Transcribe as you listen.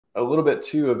a little bit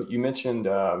too of, you mentioned,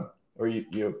 or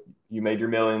you made your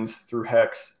millions through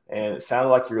Hex, and it sounded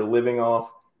like you're living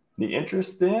off the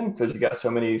interest then because you got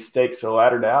so many stakes so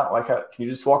laddered out. Like, can you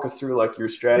just walk us through like your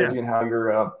strategy and how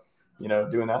you're,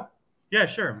 doing that? Yeah,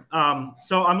 sure.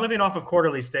 So I'm living off of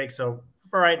quarterly stakes. So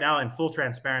for right now, in full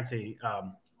transparency,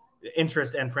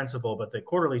 interest and principal, but the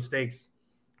quarterly stakes,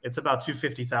 it's about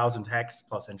 250,000 hex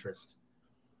plus interest.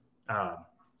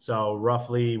 So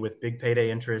roughly with big payday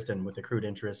interest and with accrued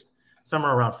interest,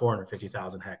 somewhere around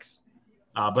 450,000 hex.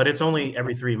 But it's only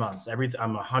every 3 months. I'm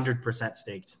 100%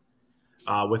 staked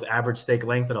with average stake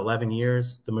length at 11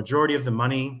 years. The majority of the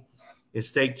money is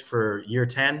staked for year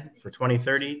 10 for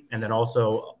 2030, and then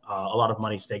also a lot of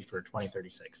money staked for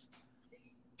 2036.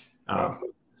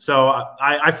 So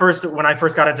when I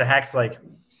first got into Hex, I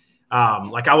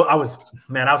was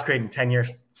creating 10-year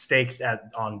stakes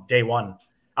on day one.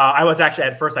 I was actually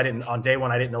at first on day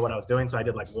one I didn't know what I was doing, so I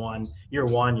did like year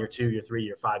 1, year 2, year 3,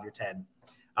 year 5, year 10,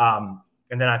 and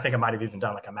then I think I might have even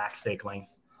done like a max stake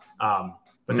length.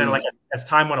 But then like as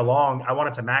time went along, I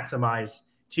wanted to maximize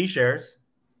T shares.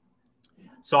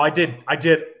 So I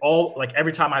did all, like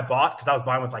every time I bought, because I was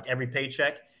buying with like every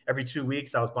paycheck, every 2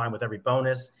 weeks, I was buying with every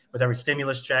bonus, with every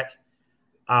stimulus check.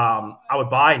 I would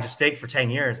buy and just stake for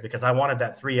 10 years because I wanted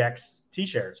that 3x T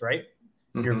shares, right?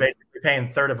 Mm-hmm. You're basically paying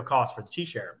a third of a cost for the T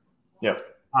share. Yeah.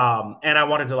 And I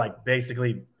wanted to like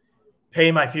basically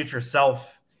pay my future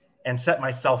self and set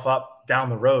myself up down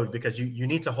the road, because you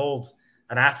need to hold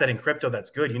an asset in crypto that's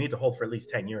good. You need to hold for at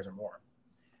least 10 years or more.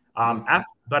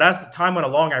 But as the time went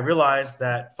along, I realized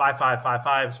that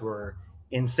 5555s were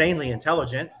insanely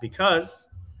intelligent because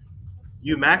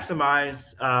you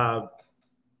maximize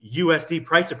USD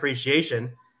price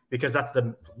appreciation, because that's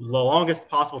the longest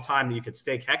possible time that you could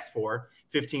stake Hex for,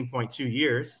 15.2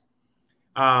 years.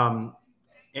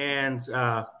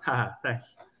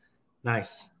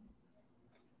 Nice.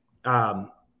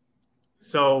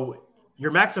 So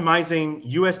you're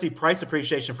maximizing USD price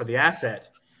appreciation for the asset.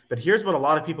 But here's what a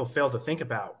lot of people fail to think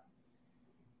about.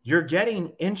 You're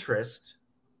getting interest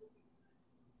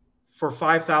for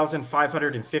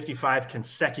 5,555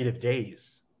 consecutive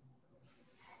days.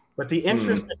 But the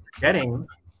interest that you're getting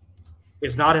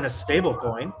is not in a stable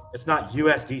coin. It's not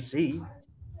USDC.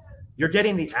 You're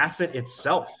getting the asset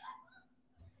itself.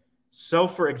 So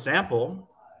for example,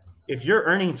 if you're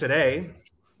earning today,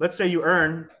 let's say you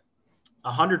earn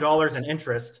 $100 in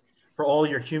interest for all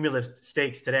your cumulative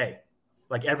stakes today.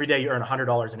 Like every day you earn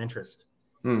 $100 in interest.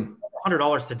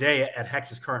 $100 today at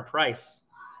Hex's current price.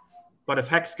 But if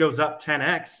Hex goes up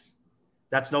 10x,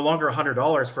 that's no longer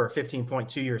 $100 for a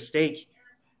 15.2-year stake.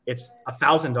 It's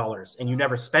 $1,000, and you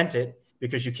never spent it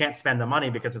because you can't spend the money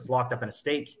because it's locked up in a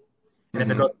stake. And if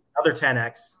it goes another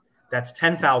 10x, that's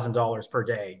 $10,000 per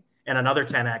day. And another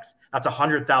 10x, that's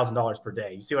 $100,000 per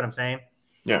day. You see what I'm saying?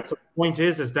 Yeah. So the point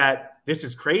is that this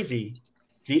is crazy.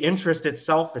 The interest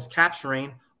itself is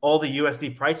capturing all the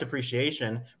USD price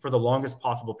appreciation for the longest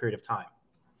possible period of time.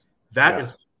 That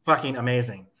is fucking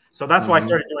amazing. So that's why I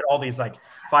started doing all these like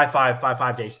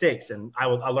 5 day stakes. And I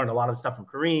learned a lot of stuff from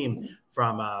Kareem,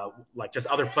 from like just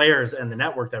other players in the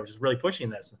network that were just really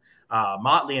pushing this.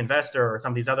 Motley Investor, or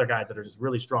some of these other guys that are just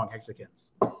really strong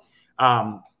hexicans.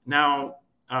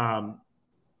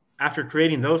 After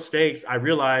creating those stakes, I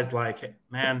realized, like,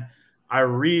 man, I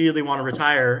really want to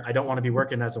retire. I don't want to be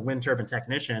working as a wind turbine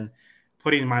technician,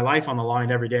 putting my life on the line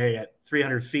every day at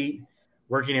 300 feet,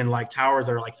 working in like towers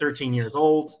that are like 13 years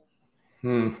old,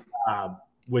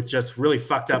 with just really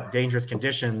fucked up, dangerous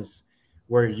conditions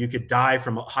where you could die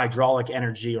from hydraulic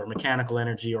energy or mechanical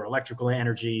energy or electrical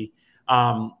energy.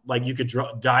 Like you could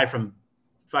die from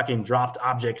fucking dropped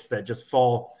objects that just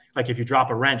fall. Like if you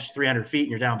drop a wrench 300 feet and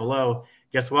you're down below,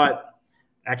 guess what?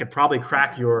 That could probably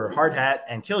crack your hard hat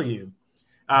and kill you.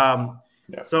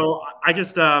 So I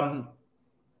just, I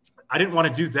didn't want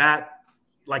to do that.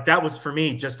 Like that was for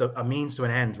me just a means to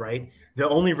an end, right? The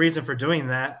only reason for doing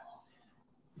that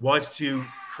was to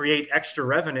create extra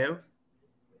revenue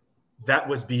that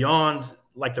was beyond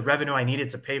like the revenue I needed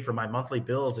to pay for my monthly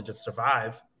bills and just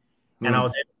survive. And I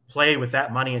was able to play with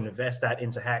that money and invest that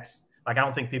into Hex. Like I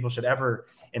don't think people should ever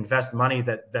invest money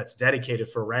that's dedicated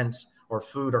for rent or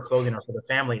food or clothing or for their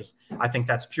families. I think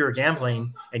that's pure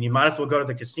gambling, and you might as well go to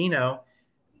the casino,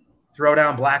 throw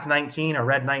down black 19 or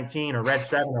red 19 or red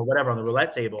 7 or whatever on the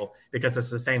roulette table, because it's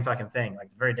the same fucking thing. Like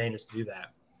it's very dangerous to do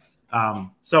that.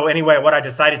 So anyway, what I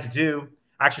decided to do,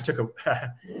 I actually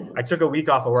took a week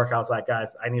off of work. I was like,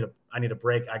 guys, I need a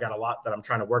break. I got a lot that I'm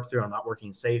trying to work through. I'm not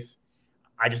working safe.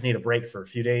 I just need a break for a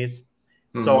few days.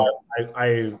 So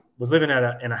I was living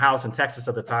in a house in Texas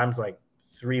at the time. It's like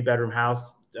 3-bedroom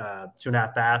house,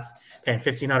 2.5 baths, paying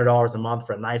 $1,500 a month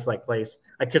for a nice like place.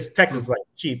 Like, because Texas is like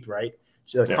cheap, right?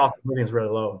 So the cost of living is really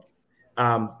low.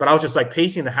 But I was just like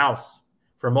pacing the house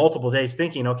for multiple days,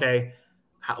 thinking, okay,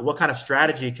 what kind of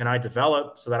strategy can I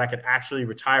develop so that I could actually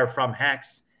retire from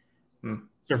HEX,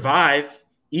 survive,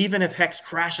 even if HEX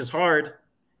crashes hard,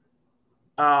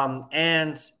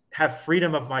 and have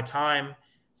freedom of my time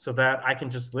so that I can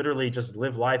just literally just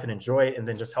live life and enjoy it and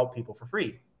then just help people for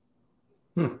free.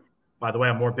 By the way,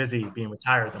 I'm more busy being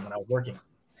retired than when I was working.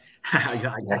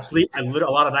 I sleep. A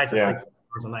lot of nights I sleep 4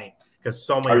 hours a night because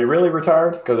so many. Are you really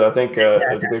retired? Because I think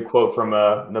there's a good quote from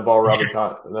Naval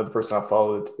Ravikant, another person I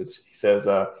followed. He says,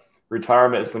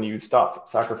 "Retirement is when you stop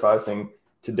sacrificing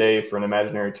today for an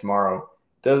imaginary tomorrow."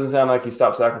 Doesn't sound like you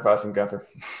stopped sacrificing, Gunther.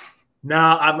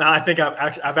 No, I think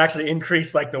I've actually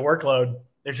increased like the workload.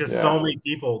 There's just so many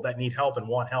people that need help and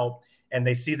want help, and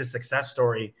they see the success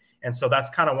story. And so that's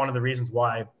kind of one of the reasons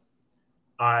why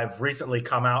I've recently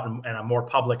come out and I'm more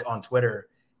public on Twitter,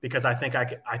 because I think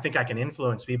I can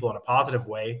influence people in a positive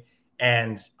way.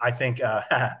 And I think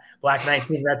Black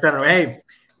 19 Red 7, hey,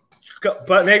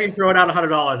 but maybe throw down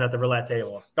 $100 at the roulette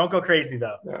table. Don't go crazy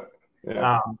though.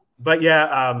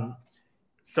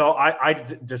 So I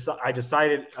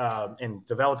decided in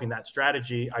developing that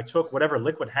strategy, I took whatever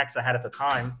liquid HEX I had at the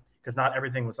time, because not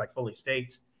everything was like fully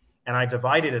staked, and I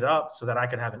divided it up so that I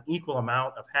could have an equal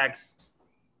amount of HEX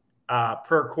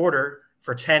per quarter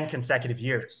for 10 consecutive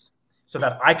years, so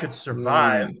that I could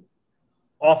survive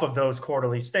off of those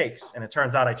quarterly stakes. And it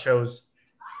turns out I chose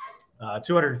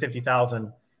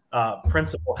 250,000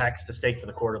 principal HEX to stake for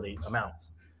the quarterly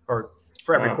amounts, or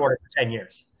for every quarter for 10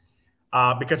 years.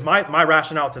 Because my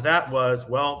rationale to that was,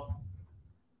 well,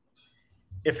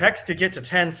 if HEX could get to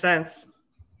 10 cents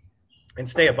and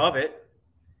stay above it,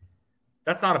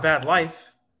 that's not a bad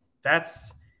life.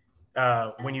 That's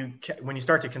when you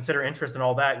start to consider interest and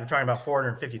all that, you're talking about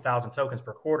 450,000 tokens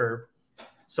per quarter.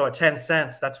 So at 10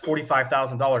 cents, that's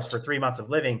 $45,000 for 3 months of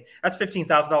living. That's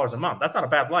 $15,000 a month. That's not a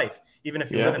bad life, even if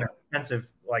you live in an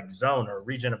expensive like zone or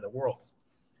region of the world.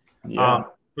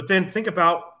 But then think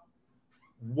about,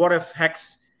 what if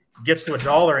HEX gets to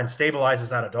 $1 and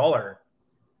stabilizes at $1?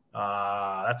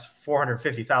 That's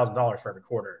 $450,000 for every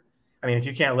quarter. I mean, if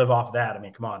you can't live off that, I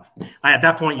mean, come on. At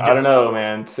that point, I don't know,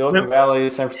 man. Silicon Valley,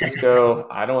 San Francisco,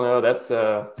 I don't know. That's I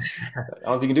don't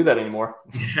know if you can do that anymore.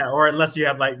 Yeah, or unless you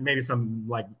have like maybe some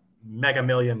like mega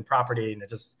million property, and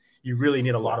you really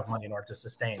need a lot of money in order to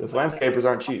sustain. Those landscapers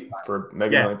aren't cheap for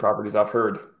mega million properties, I've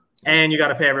heard. And you got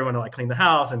to pay everyone to like clean the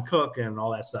house and cook and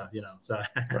all that stuff, you know. So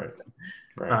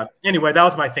anyway, that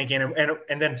was my thinking,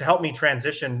 and then to help me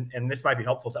transition, and this might be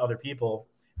helpful to other people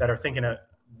that are thinking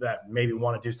that maybe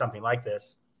want to do something like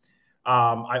this.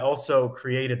 I also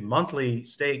created monthly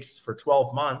stakes for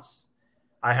 12 months.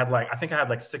 I think I had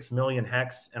like 6 million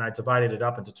HEX, and I divided it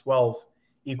up into 12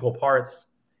 equal parts,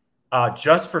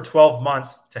 just for 12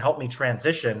 months to help me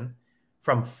transition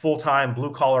from full-time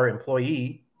blue-collar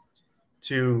employee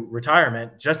to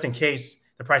retirement, just in case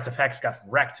the price of HEX got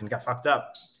wrecked and got fucked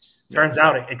up. Turns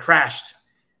out it crashed.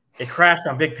 It crashed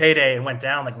on big payday and went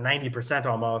down like 90%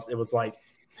 almost. It was like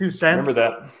 2 cents. Remember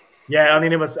that? Yeah, I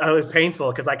mean, it was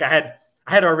painful because like I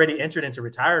had already entered into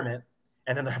retirement,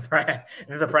 and then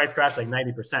the price crashed like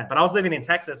 90%. But I was living in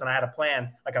Texas, and I had a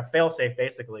plan, like a fail-safe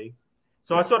basically.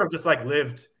 So I sort of just like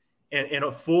lived in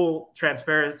a full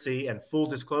transparency and full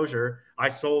disclosure. I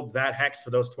sold that HEX for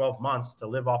those 12 months to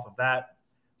live off of that,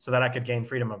 so that I could gain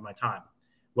freedom of my time.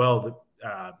 Well,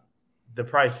 the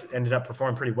price ended up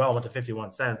performing pretty well, went to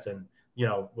 51 cents, and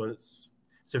was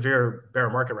severe bear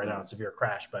market right now, severe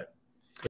crash. But